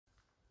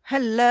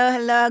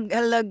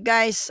Hello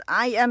guys.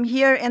 I am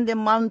here in the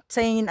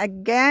mountain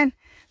again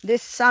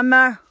this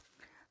summer.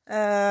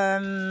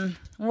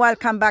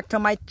 Welcome back to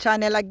my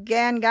channel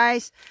again,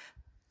 guys.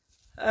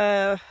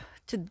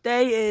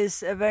 Today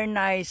is a very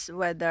nice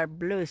weather,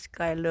 blue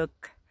sky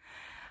look.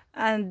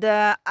 And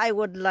I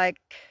would like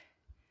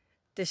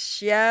to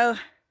show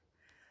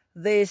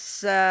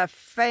this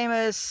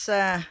famous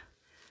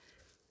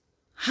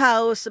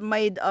house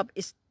made of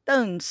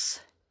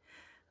stones.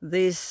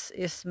 This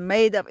is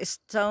made of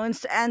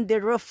stones and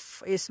the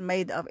roof is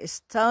made of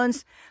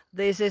stones.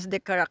 This is the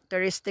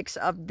characteristics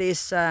of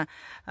this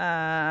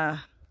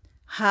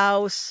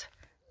house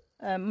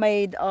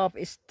made of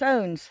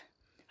stones.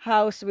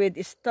 House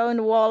with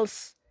stone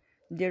walls.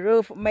 The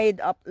roof made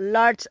of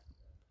large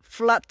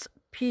flat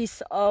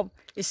piece of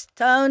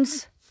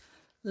stones.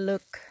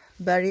 Look,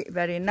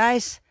 very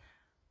nice.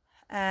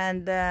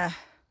 And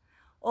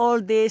all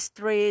these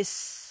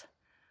trees,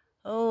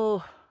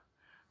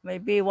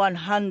 maybe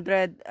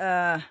 100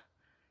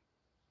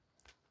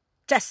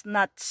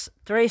 chestnuts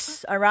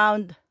trees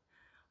around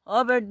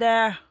over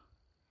there.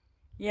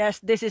 Yes,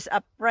 this is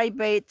a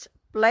private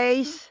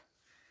place.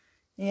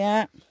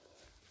 Yeah.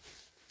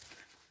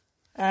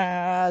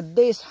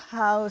 This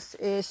house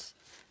is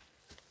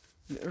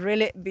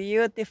really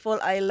beautiful.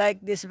 I like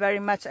this very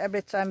much.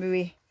 Every time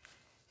we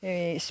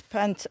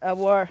spend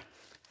our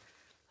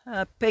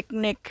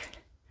picnic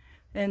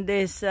in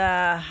this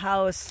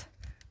house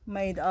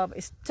made of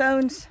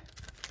stones.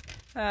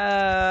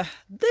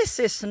 This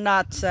is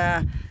not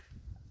a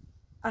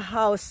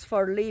house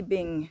for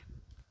living.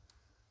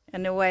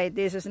 Anyway,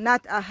 this is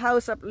not a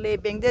house of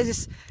living.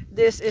 This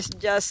is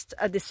just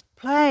a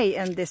display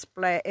in this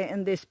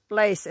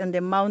place in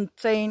the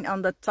mountain,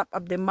 on the top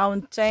of the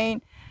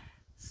mountain.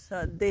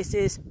 So this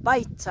is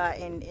baita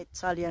in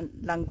Italian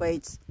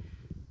language.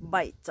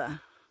 Baita,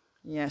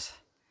 yes.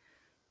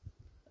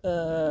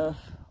 All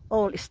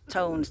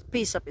stones,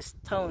 piece of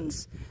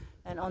stones.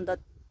 And on the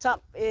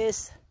top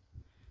is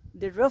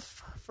the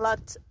roof,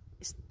 flat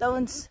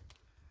stones,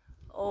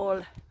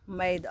 all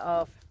made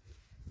of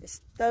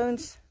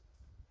stones.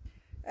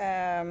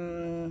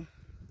 As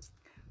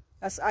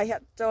I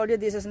have told you,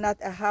 this is not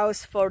a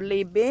house for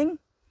living.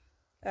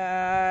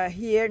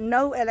 Here,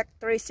 no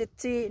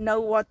electricity, no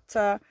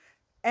water,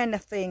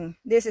 anything.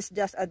 This is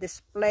just a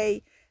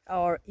display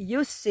or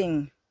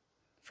using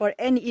for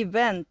any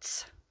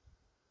events.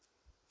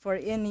 For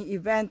any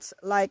events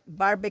like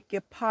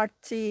barbecue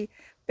party,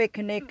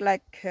 picnic,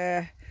 like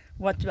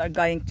what we are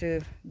going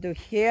to do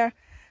here.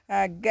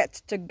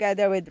 Get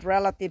together with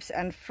relatives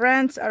and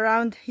friends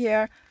around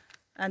here.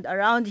 And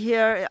around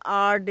here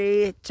are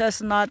the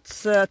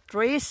chestnuts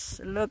trees.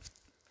 Look,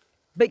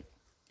 big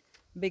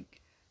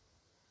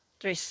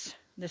trees.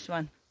 This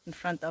one in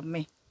front of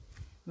me,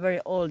 very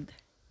old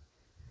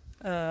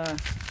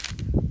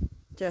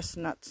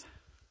chestnuts.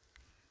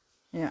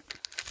 Yeah.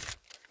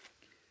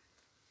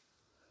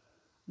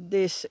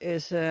 This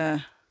is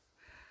I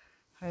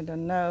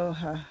don't know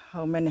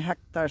how many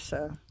hectares,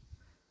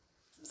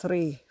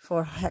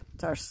 3-4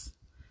 hectares,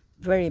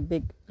 very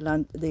big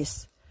land.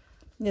 This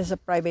is a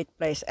private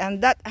place.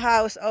 And that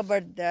house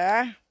over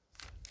there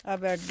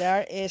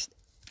is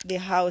the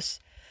house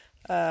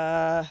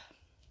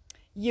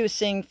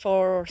using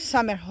for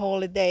summer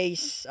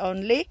holidays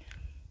only,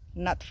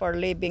 not for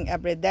living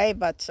every day,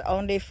 but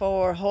only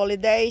for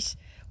holidays,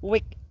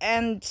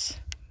 weekends,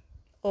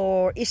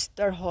 or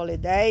Easter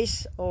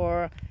holidays,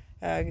 or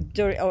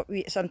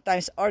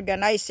sometimes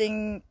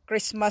organizing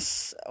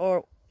Christmas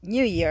or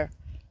New Year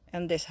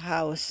in this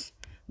house.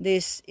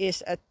 This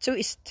is a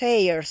two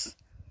stairs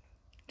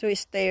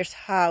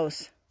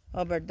house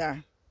over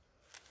there.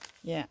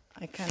 Yeah,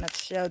 I cannot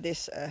show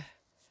this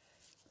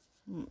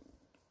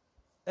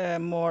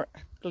more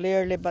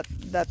clearly, but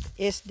that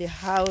is the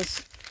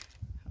house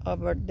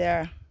over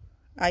there.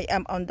 I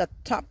am on the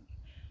top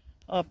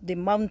of the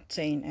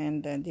mountain,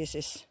 and this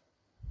is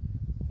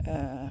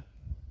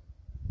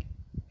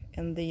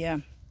in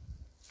the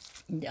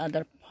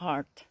other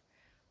part.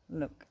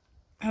 Look,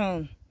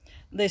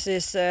 this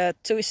is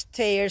 2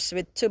 stairs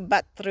with 2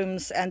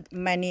 bathrooms and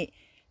many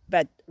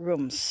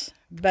bedrooms.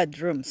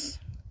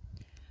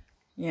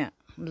 Yeah,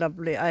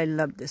 lovely. I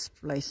love this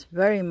place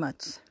very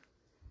much.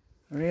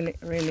 Really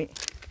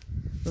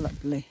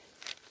lovely.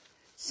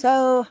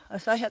 So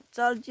as I had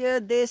told you,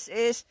 this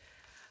is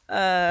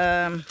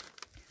a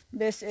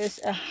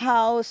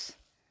house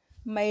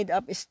made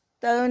of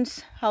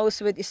stones, house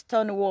with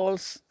stone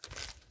walls,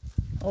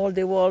 all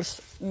the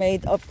walls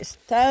made of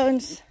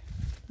stones.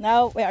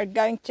 Now we are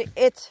going to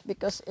eat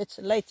because it's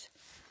late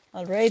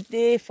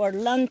already for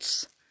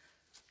lunch.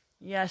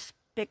 Yes,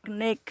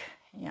 picnic.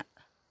 Yeah,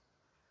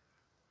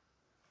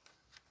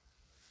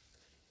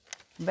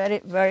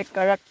 very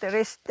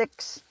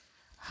characteristics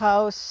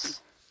house.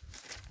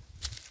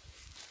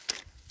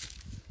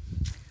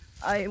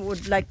 I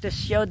would like to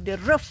show the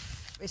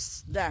roof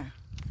is there.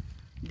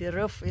 The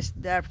roof is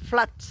there,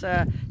 flat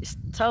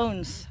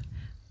stones.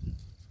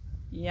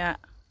 Yeah,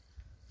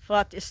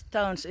 flat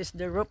stones is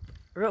the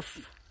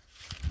roof.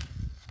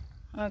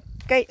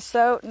 Okay. Okay,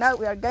 so now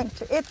we are going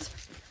to eat.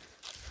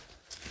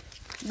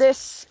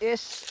 This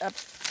is a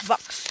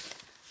box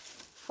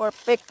for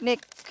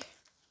picnic.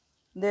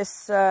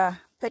 This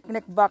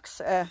picnic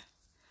box, it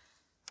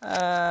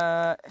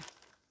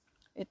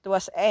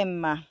was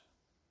Emma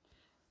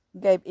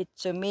gave it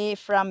to me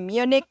from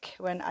Munich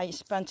when I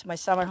spent my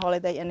summer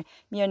holiday in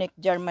Munich,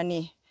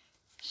 Germany.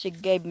 She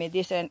gave me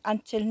this, and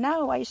until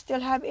now I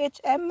still have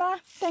it. Emma,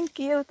 thank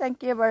you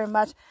very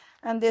much.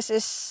 And this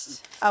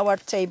is our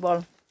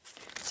table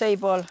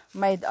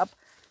made of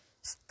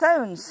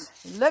stones.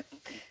 Look,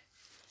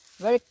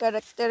 very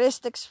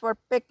characteristics for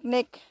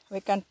picnic.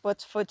 We can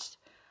put foods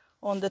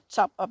on the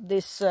top of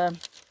this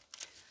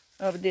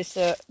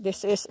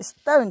this is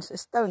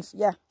stones,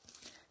 yeah,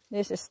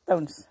 this is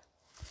stones.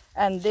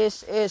 And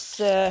this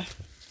is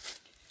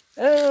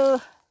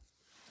oh,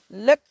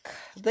 look,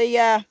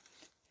 the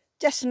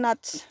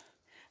chestnuts,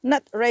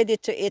 not ready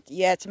to eat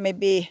yet,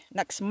 maybe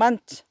next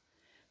month.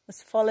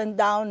 It's fallen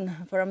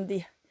down from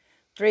the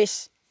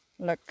trees.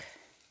 Look,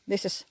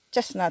 this is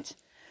chestnuts.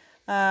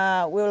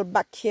 We'll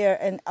back here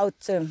in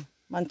autumn,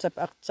 month of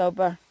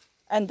October,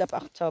 end of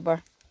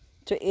October,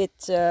 to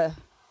eat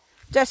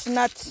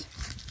chestnuts.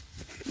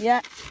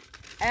 Yeah,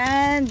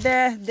 and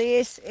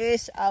this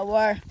is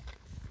our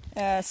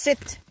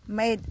seat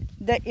made.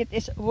 It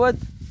is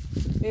wood.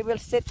 We will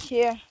sit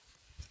here.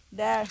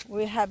 There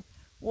we have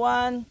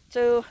 1,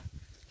 2,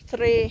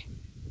 3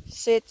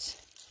 seats,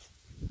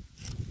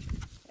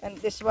 and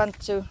this one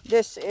too.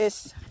 This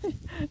is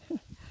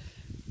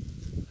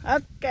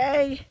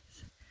okay.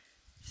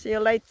 See you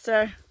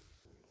later.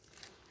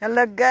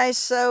 Hello guys,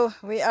 so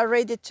we are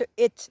ready to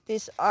eat.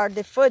 These are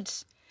the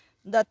foods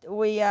that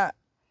we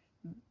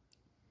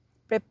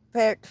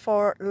prepared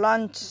for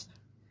lunch.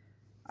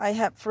 I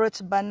have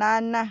fruits,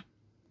 banana,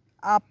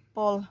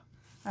 apple,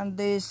 and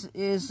this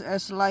is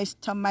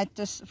sliced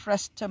tomatoes,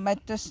 fresh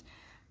tomatoes,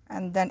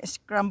 and then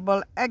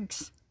scrambled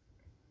eggs.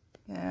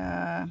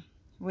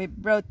 We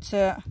brought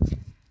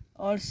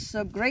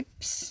also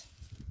grapes,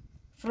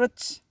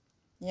 fruits,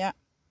 yeah,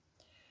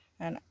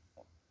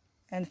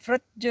 and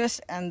fruit juice.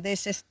 And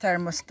this is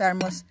thermos.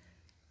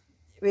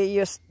 We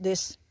use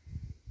this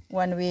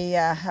when we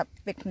have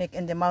picnic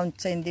in the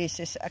mountain. This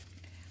is a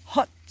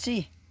hot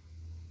tea.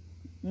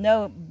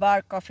 No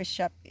bar coffee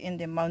shop in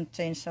the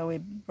mountain, so we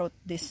brought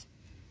this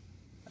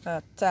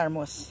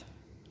thermos.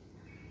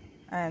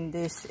 And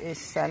this is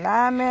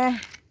salami,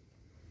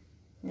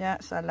 yeah,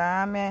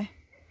 salami.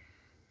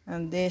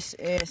 And this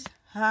is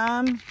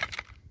ham.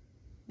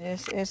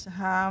 This is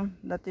ham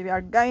that we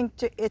are going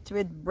to eat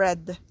with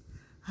bread.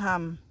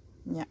 Ham,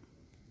 yeah.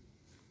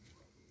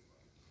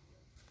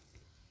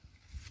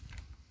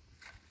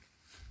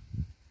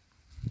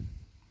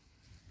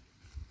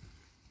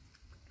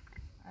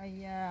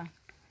 I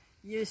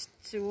used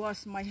to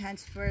wash my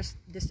hands first,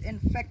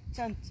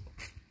 disinfectant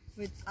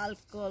with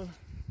alcohol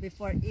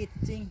before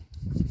eating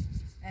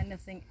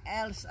anything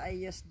else. I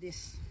use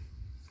this.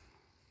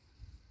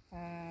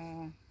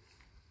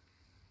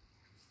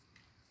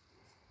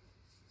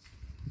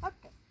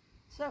 Okay,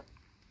 so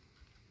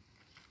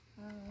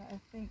I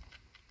think,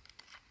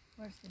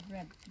 where's the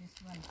bread? This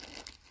one.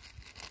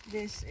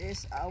 This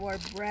is our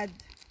bread.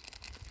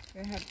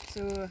 We have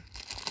to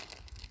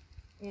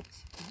eat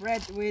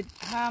bread with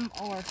ham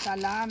or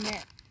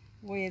salami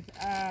with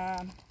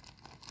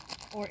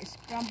or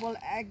scrambled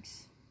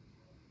eggs.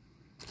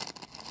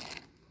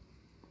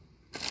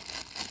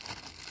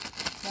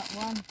 That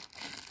one.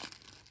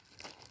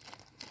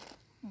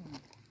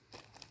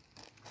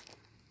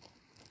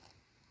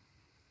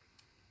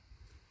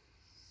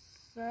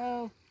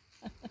 So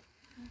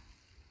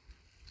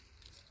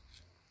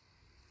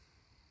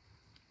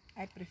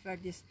I prefer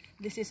this.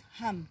 This is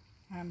ham.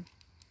 How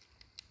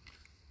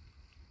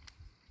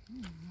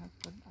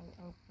could I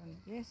open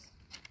this?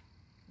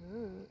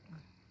 Ooh.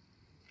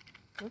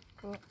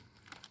 Cook.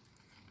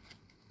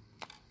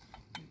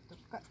 Need to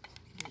cut.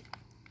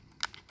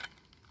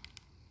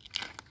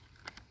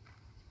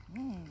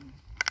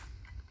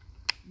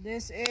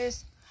 This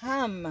is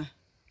ham.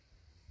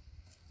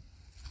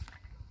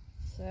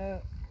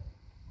 So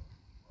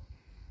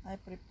I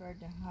prepare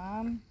the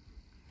ham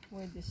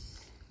with this,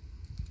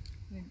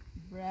 with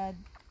bread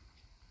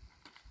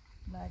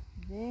like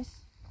this.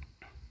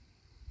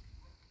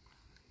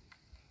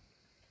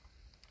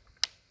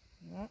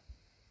 Yeah.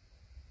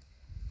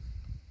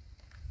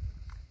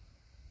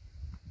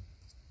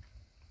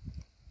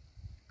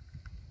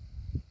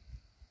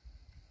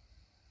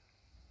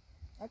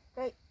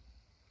 Okay.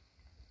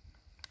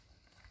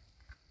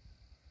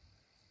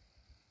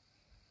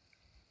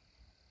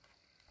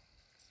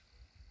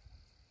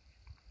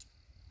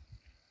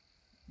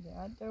 The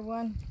other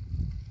one.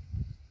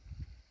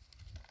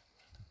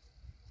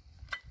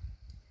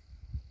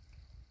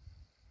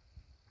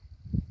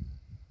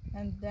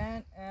 And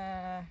then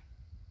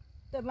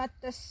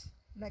tomatoes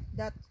like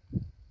that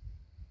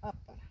up.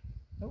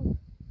 Oh.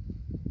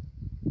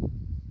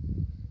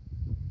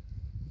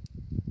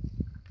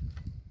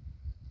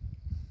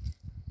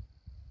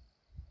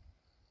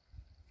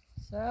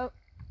 So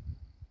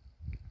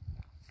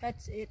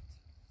that's it.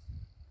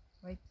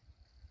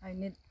 I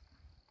need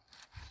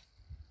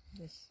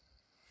this.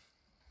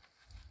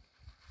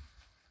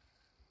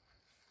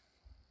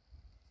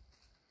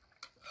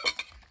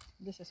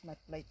 This is my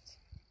plate.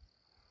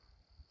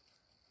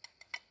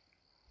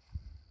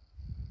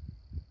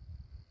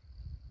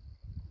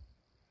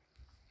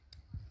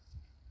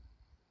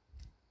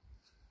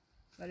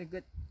 Very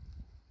good.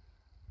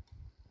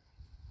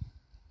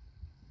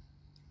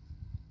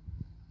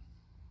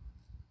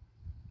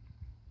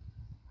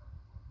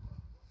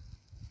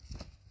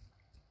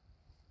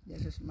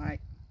 This is my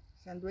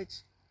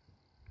sandwich.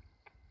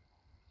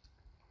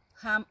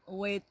 Ham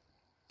with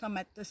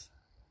tomatoes.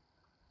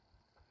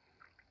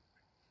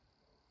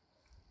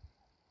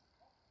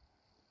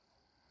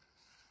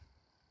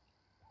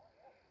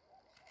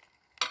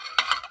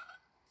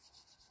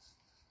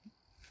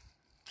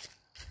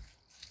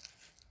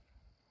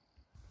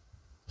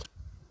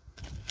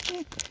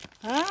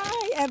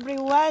 Hi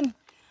everyone,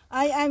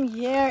 I am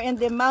here in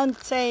the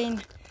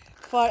mountain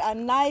for a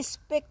nice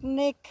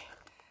picnic.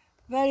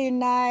 Very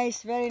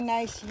nice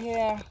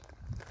here.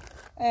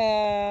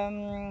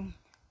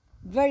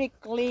 Very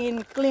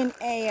clean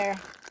air.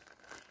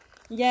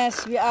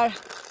 Yes, we are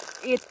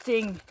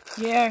eating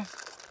here,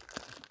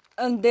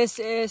 and this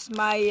is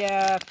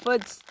my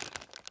food: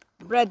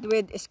 bread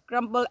with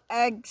scrambled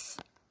eggs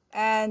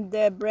and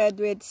bread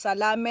with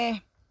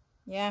salami.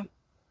 Yeah.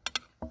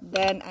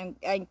 Then I'm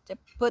going to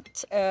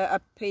put a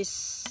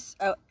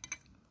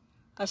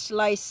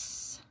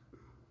slice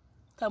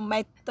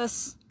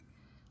tomatoes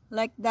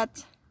like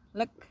that.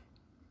 Look,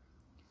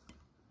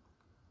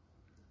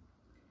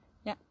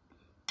 yeah.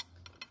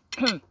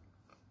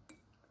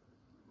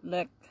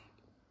 Look,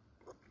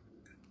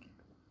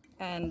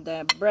 and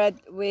bread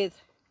with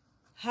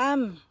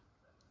ham.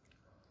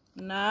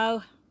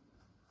 Now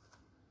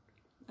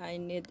I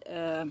need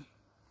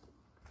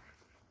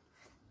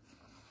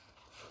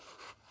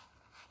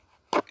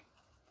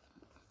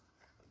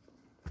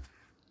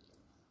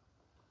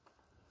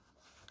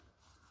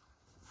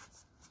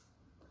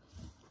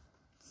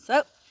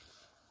so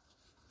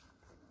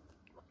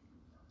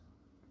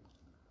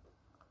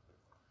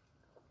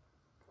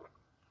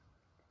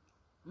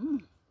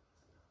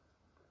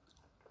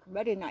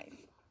very nice.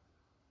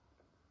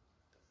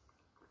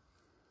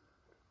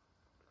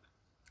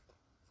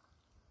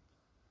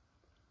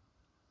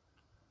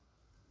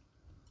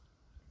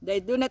 They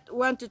do not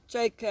want to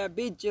take a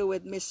video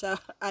with me, so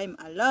I'm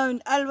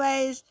alone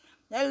always.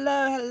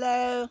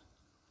 Hello.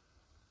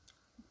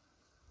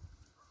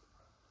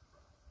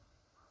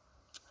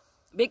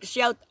 Big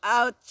shout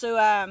out to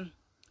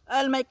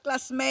all my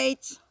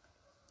classmates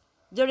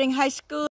during high school.